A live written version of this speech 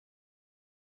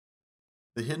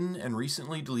The hidden and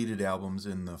recently deleted albums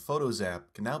in the Photos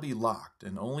app can now be locked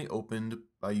and only opened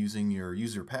by using your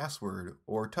user password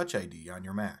or Touch ID on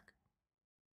your Mac.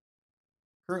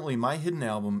 Currently, my hidden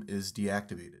album is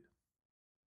deactivated.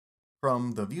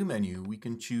 From the View menu, we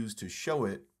can choose to show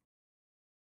it,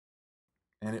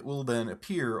 and it will then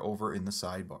appear over in the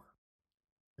sidebar.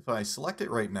 If I select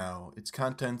it right now, its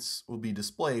contents will be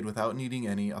displayed without needing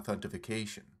any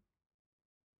authentication.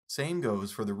 Same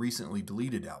goes for the recently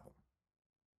deleted album.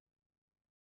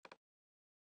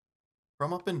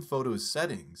 From up in Photos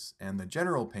Settings and the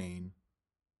General pane,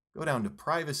 go down to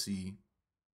Privacy,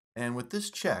 and with this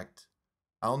checked,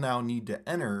 I'll now need to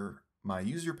enter my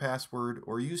user password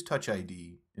or use Touch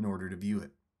ID in order to view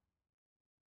it.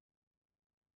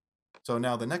 So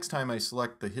now the next time I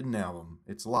select the hidden album,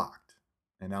 it's locked,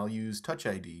 and I'll use Touch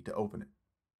ID to open it.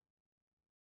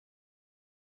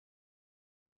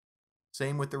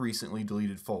 Same with the recently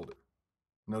deleted folder.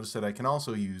 Notice that I can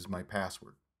also use my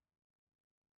password.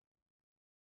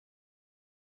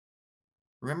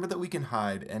 Remember that we can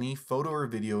hide any photo or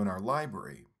video in our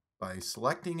library by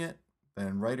selecting it,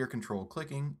 then right or control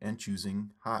clicking and choosing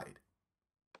Hide.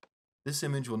 This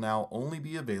image will now only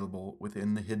be available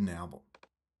within the hidden album.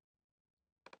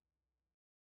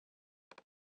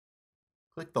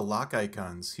 Click the lock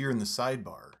icons here in the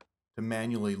sidebar to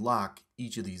manually lock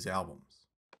each of these albums.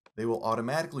 They will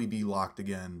automatically be locked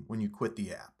again when you quit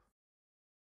the app.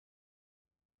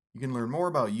 You can learn more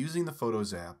about using the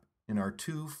Photos app in our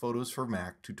 2 Photos for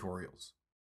Mac tutorials.